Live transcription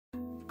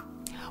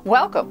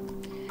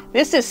Welcome.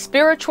 This is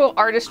Spiritual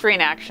Artistry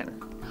in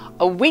Action,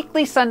 a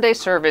weekly Sunday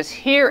service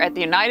here at the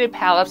United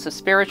Palace of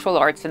Spiritual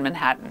Arts in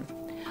Manhattan.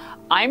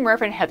 I'm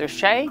Reverend Heather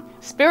Shea,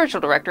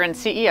 Spiritual Director and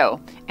CEO,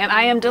 and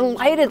I am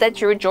delighted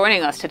that you're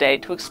joining us today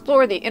to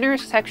explore the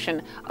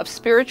intersection of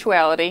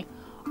spirituality,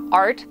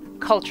 art,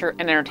 culture,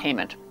 and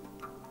entertainment.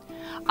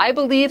 I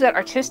believe that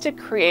artistic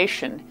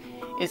creation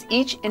is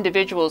each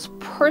individual's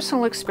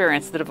personal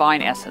experience of the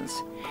divine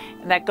essence,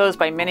 and that goes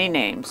by many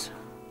names.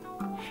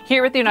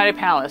 Here at the United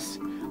Palace,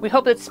 we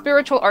hope that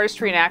Spiritual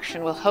Artistry in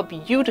Action will help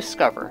you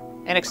discover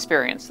and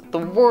experience the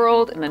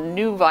world in a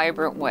new,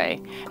 vibrant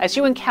way as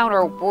you encounter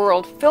a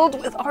world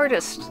filled with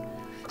artists,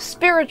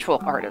 spiritual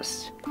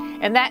artists,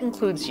 and that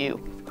includes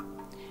you.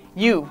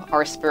 You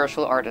are a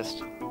spiritual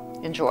artist.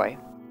 Enjoy.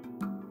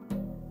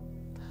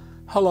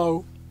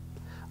 Hello,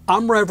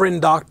 I'm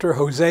Reverend Dr.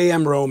 Jose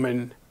M.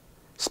 Roman,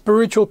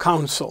 Spiritual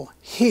Counsel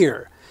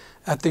here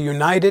at the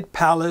United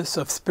Palace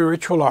of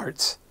Spiritual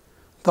Arts,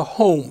 the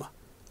home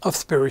of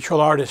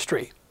spiritual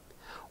artistry.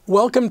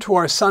 Welcome to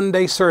our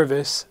Sunday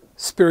service,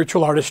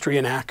 Spiritual Artistry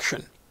in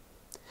Action.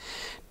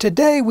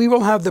 Today we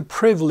will have the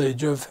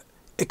privilege of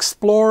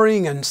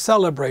exploring and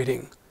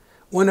celebrating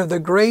one of the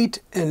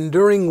great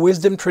enduring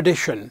wisdom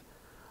tradition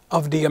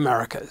of the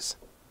Americas,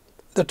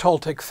 the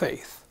Toltec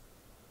faith.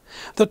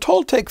 The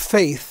Toltec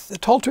faith, the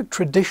Toltec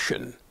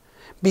tradition,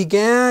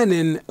 began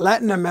in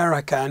Latin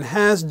America and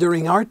has,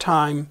 during our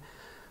time,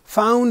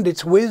 found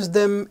its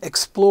wisdom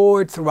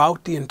explored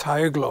throughout the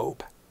entire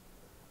globe.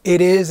 It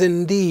is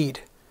indeed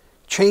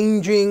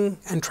changing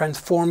and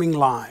transforming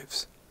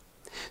lives.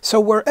 So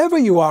wherever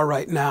you are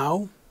right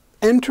now,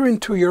 enter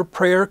into your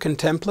prayer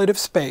contemplative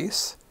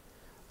space,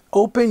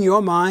 open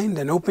your mind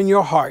and open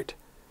your heart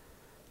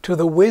to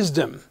the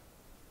wisdom,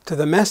 to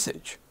the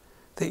message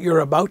that you're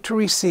about to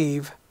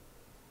receive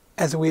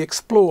as we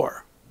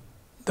explore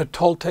the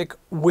Toltec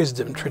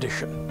wisdom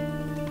tradition.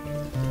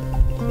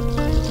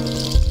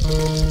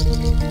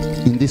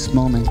 In this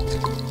moment,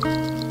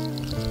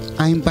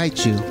 I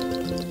invite you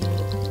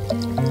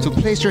to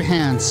place your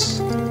hands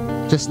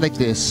just like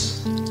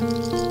this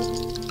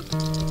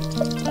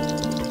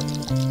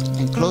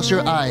and close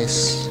your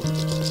eyes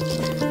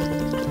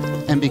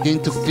and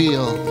begin to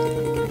feel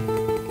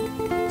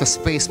the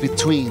space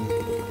between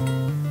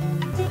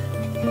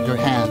your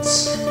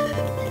hands.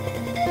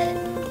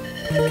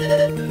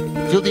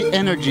 Feel the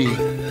energy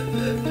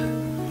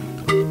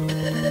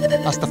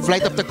as the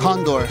flight of the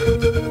condor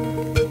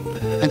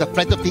and the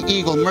flight of the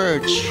eagle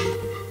merge,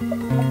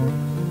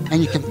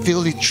 and you can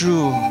feel it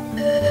true.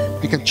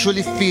 You can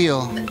truly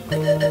feel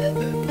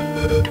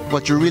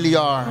what you really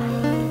are.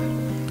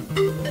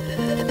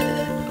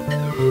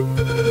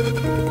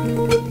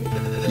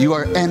 You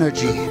are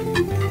energy.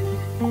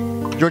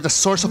 You're the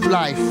source of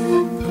life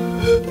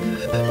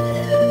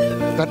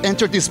that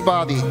entered this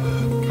body,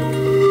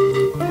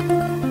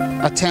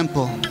 a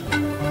temple,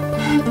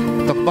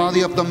 the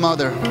body of the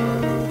mother,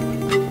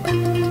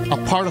 a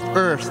part of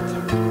earth,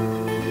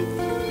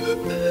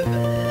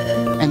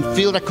 and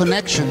feel the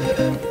connection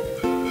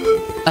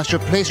as you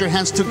place your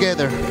hands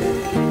together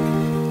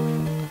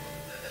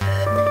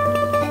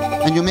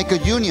and you make a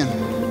union,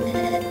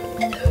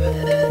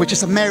 which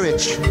is a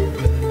marriage,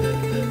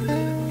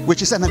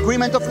 which is an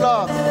agreement of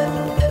love.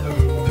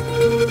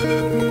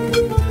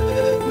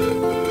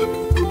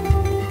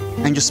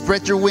 And you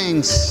spread your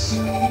wings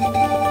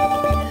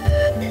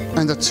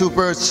and the two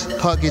birds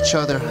hug each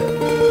other.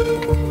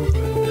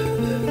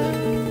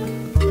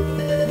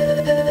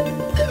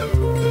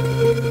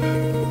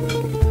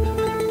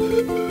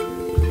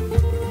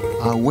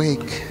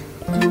 Awake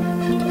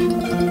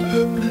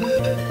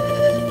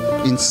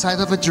inside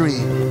of a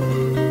dream.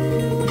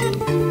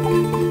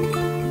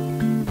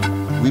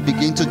 We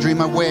begin to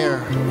dream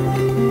aware,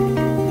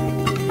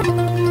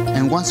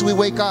 and once we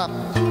wake up,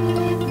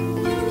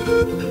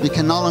 we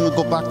can no longer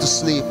go back to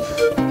sleep.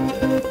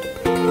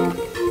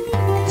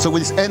 So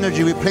with this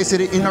energy, we place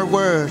it in our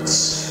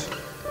words,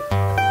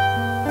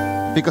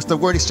 because the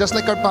word is just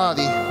like our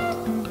body.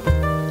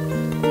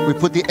 We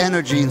put the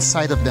energy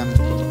inside of them,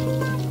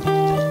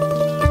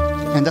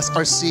 and that's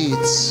our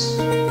seeds.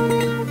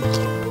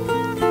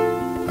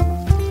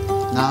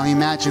 Now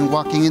imagine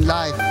walking in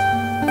life,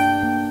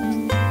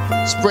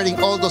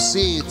 spreading all those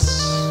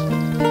seeds,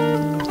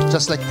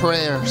 just like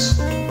prayers,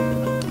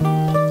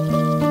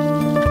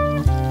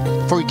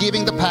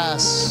 forgiving the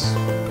past,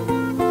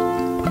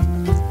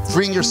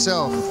 freeing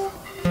yourself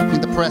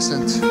in the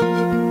present.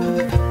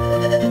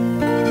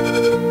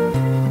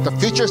 The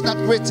future is not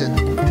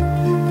written,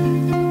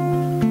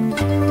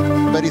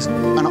 but it's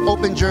an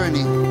open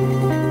journey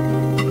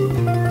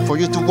for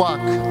you to walk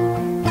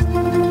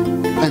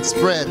and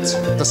spread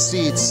the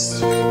seeds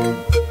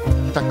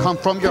that come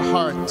from your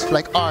heart,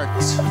 like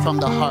art from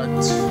the heart.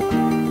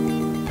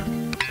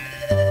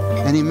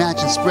 And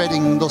imagine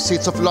spreading those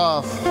seeds of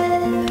love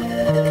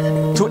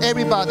to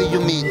everybody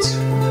you meet,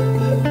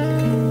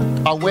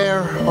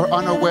 aware or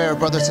unaware,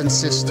 brothers and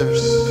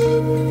sisters.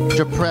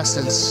 Your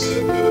presence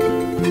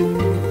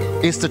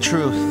is the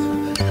truth.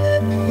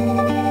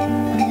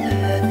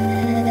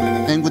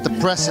 And with with the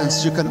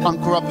presence, you can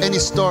uncorrupt any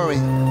story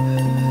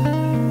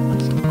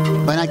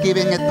by not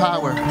giving it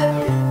power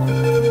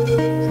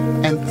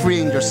and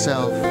freeing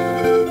yourself.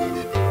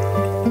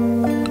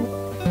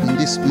 In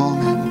this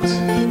moment,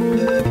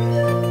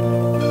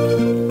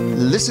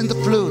 listen to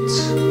flute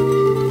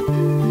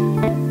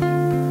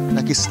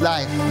like it's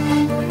life,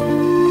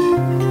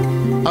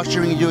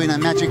 ushering you in a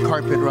magic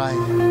carpet ride.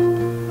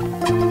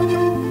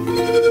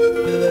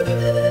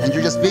 And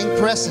you're just being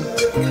present,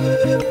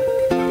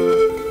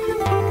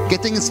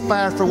 getting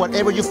inspired for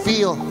whatever you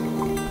feel,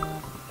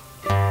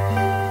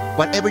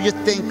 whatever you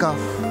think of,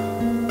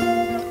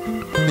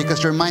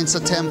 because your mind's a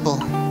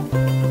temple,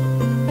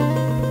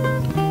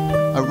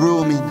 a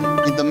room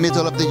in the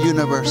middle of the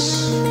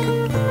universe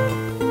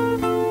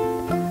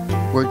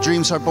where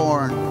dreams are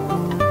born.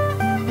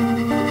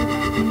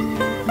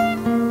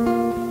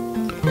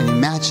 And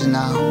imagine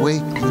now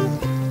waking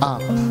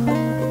up,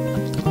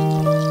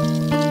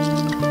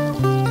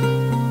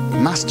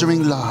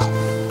 mastering love,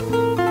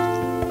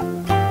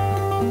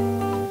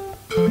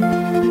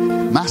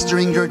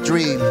 mastering your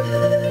dream,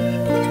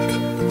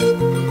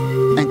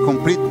 and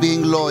completely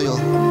being loyal,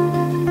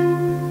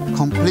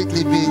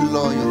 completely being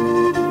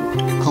loyal,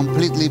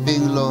 completely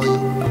being loyal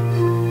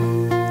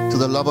to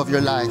the love of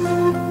your life.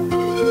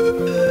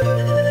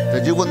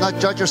 That you will not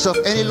judge yourself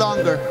any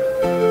longer.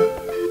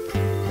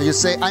 That you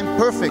say, I'm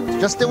perfect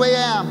just the way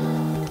I am,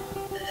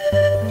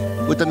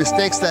 with the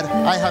mistakes that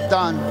I have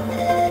done,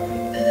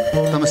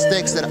 the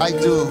mistakes that I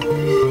do,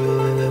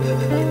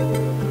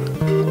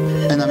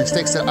 and the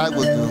mistakes that I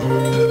will do.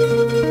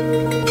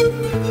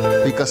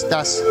 Because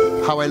that's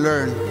how I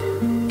learn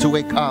to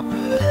wake up,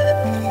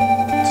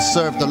 to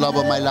serve the love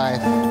of my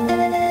life.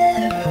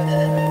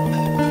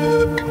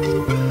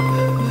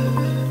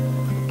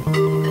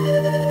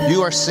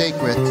 You are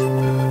sacred.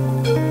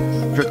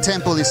 Your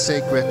temple is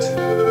sacred,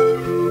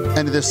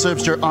 and it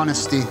deserves your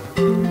honesty,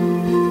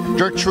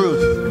 your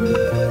truth.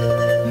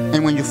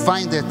 And when you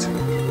find it,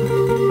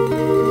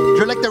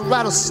 you're like the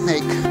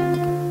rattlesnake,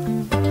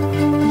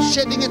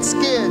 shedding its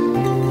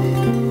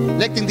skin,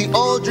 letting the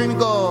old dream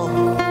go,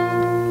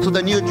 so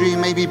the new dream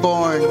may be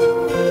born.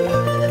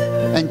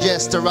 And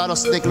yes, the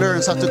rattlesnake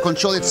learns how to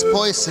control its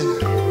poison,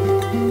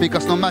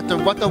 because no matter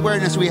what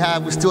awareness we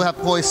have, we still have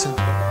poison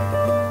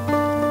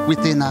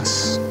within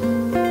us.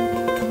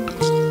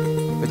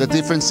 But the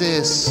difference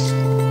is,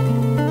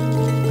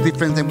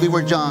 different than we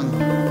were young,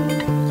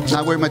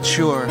 now we're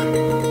mature,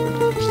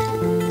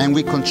 and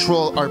we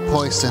control our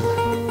poison.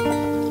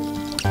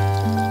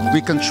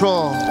 We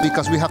control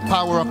because we have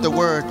power of the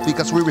word,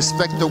 because we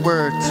respect the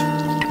word.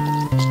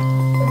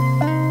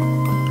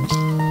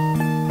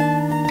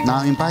 Now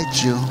I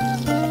invite you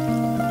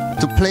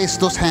to place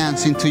those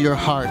hands into your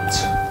heart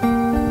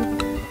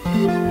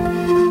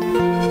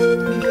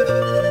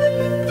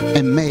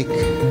and make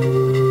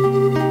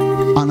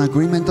an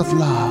agreement of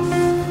love.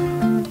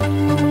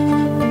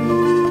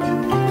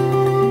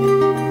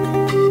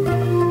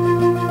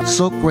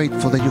 So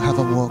grateful that you have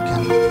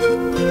awoken,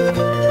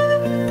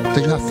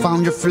 that you have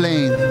found your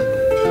flame,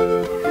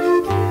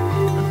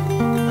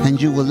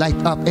 and you will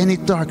light up any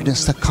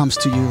darkness that comes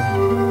to you,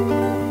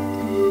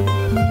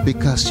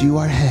 because you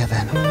are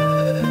heaven,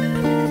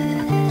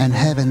 and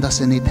heaven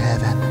doesn't need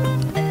heaven.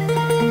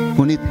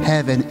 Who need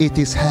heaven, it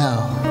is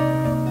hell.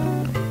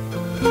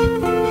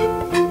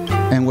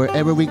 And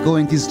wherever we go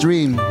in this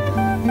dream,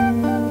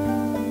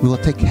 we will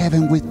take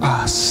heaven with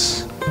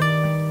us,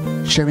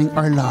 sharing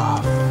our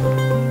love,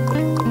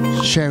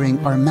 sharing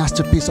our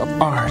masterpiece of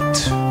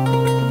art,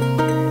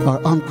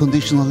 our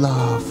unconditional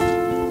love.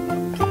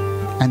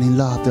 And in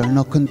love, there are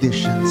no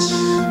conditions.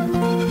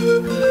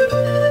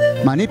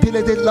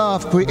 Manipulated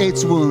love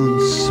creates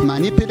wounds.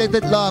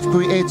 Manipulated love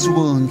creates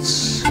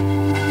wounds.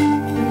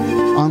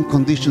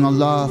 Unconditional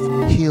love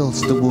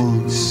heals the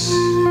wounds.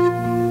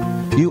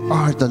 You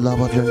are the love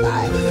of your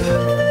life.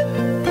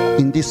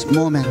 In this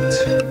moment,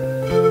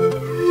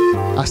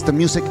 as the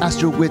music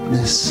as your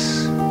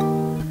witness,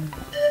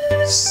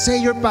 say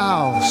your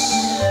vows.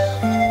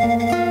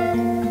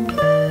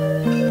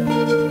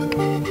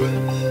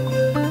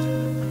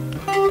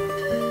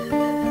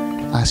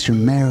 As you're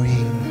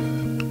marrying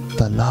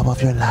the love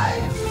of your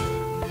life,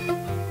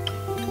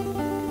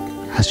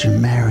 as you're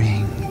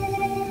marrying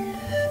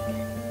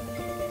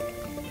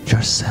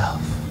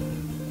yourself.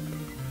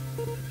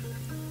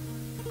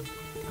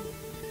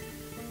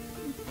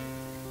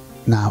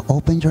 Now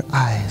open your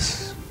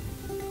eyes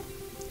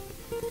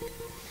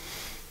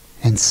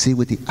and see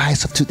with the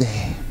eyes of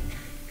today.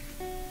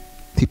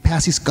 The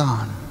past is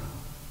gone.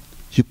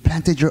 You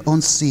planted your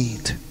own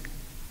seed.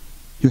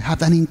 You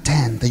have an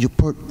intent that you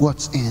put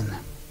words in.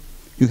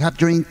 You have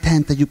your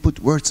intent that you put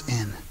words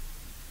in.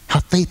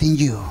 Have faith in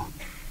you.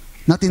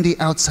 Not in the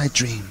outside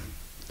dream,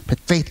 but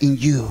faith in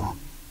you.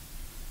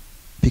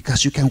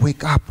 Because you can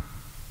wake up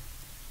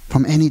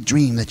from any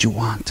dream that you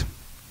want.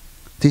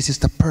 This is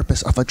the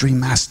purpose of a dream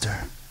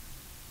master.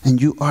 And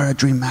you are a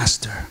dream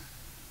master.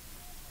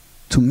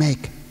 To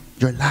make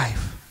your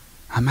life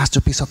a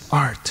masterpiece of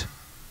art.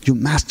 You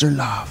master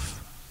love.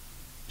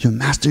 You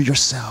master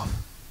yourself.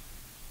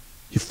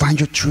 You find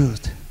your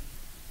truth.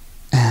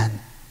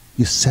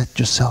 you set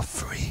yourself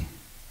free.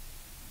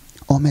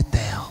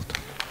 Ometeld.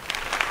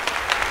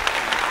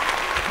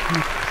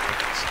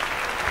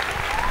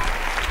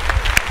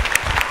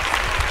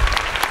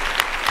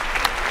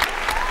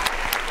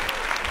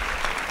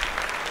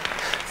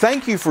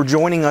 Thank you for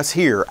joining us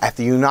here at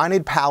the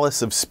United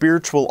Palace of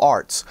Spiritual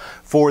Arts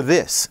for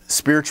this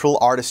Spiritual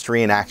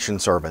Artistry in Action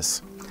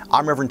service.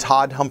 I'm Reverend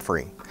Todd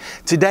Humphrey.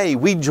 Today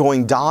we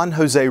join Don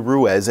Jose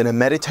Ruiz in a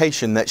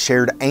meditation that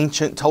shared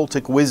ancient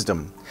Toltec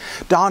wisdom.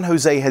 Don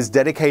Jose has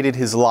dedicated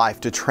his life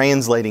to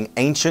translating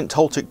ancient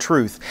Toltec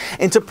truth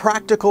into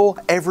practical,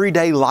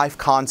 everyday life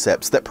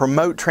concepts that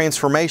promote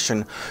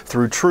transformation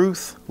through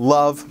truth,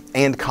 love,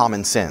 and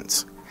common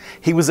sense.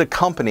 He was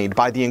accompanied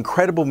by the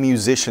incredible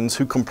musicians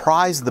who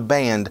comprise the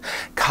band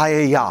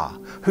Kayaya,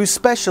 who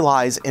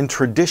specialize in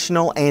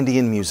traditional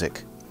Andean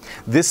music.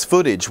 This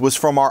footage was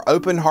from our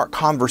open heart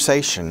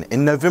conversation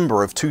in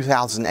November of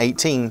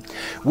 2018,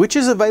 which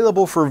is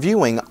available for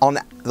viewing on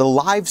the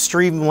live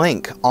stream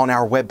link on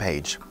our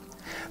webpage.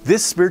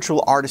 This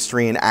Spiritual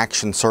Artistry in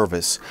Action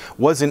service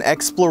was an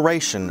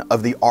exploration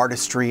of the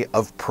artistry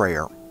of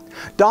prayer.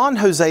 Don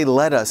Jose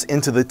led us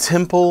into the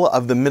temple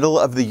of the middle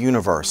of the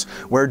universe,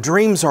 where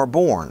dreams are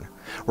born,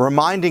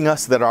 reminding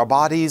us that our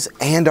bodies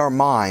and our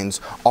minds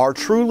are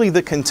truly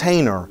the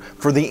container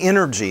for the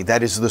energy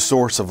that is the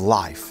source of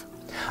life.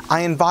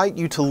 I invite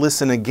you to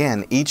listen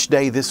again each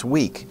day this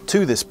week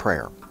to this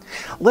prayer.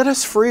 Let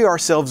us free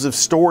ourselves of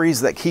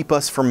stories that keep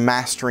us from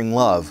mastering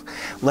love.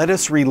 Let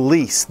us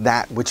release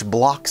that which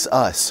blocks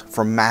us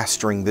from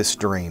mastering this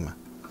dream.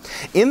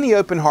 In the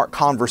open heart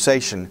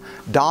conversation,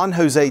 Don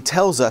Jose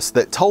tells us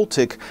that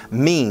Toltec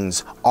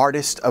means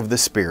artist of the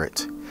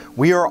spirit.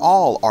 We are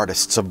all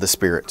artists of the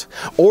spirit,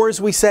 or as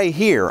we say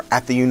here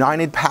at the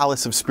United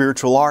Palace of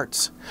Spiritual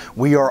Arts,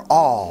 we are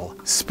all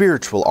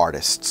spiritual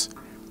artists.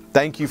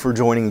 Thank you for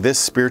joining this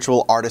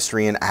Spiritual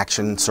Artistry in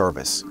Action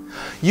service.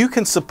 You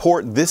can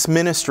support this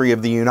ministry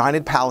of the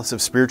United Palace of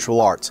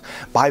Spiritual Arts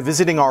by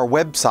visiting our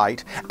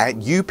website at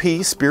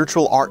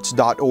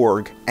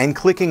upspiritualarts.org and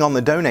clicking on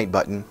the donate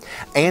button,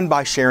 and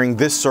by sharing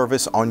this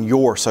service on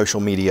your social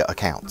media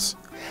accounts.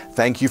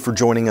 Thank you for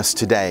joining us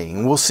today,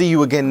 and we'll see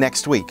you again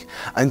next week.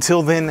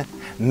 Until then,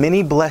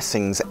 many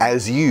blessings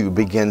as you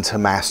begin to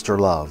master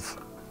love.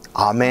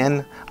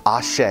 Amen,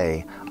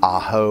 Ashe,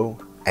 Aho,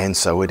 and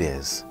so it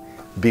is.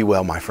 Be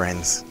well, my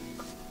friends.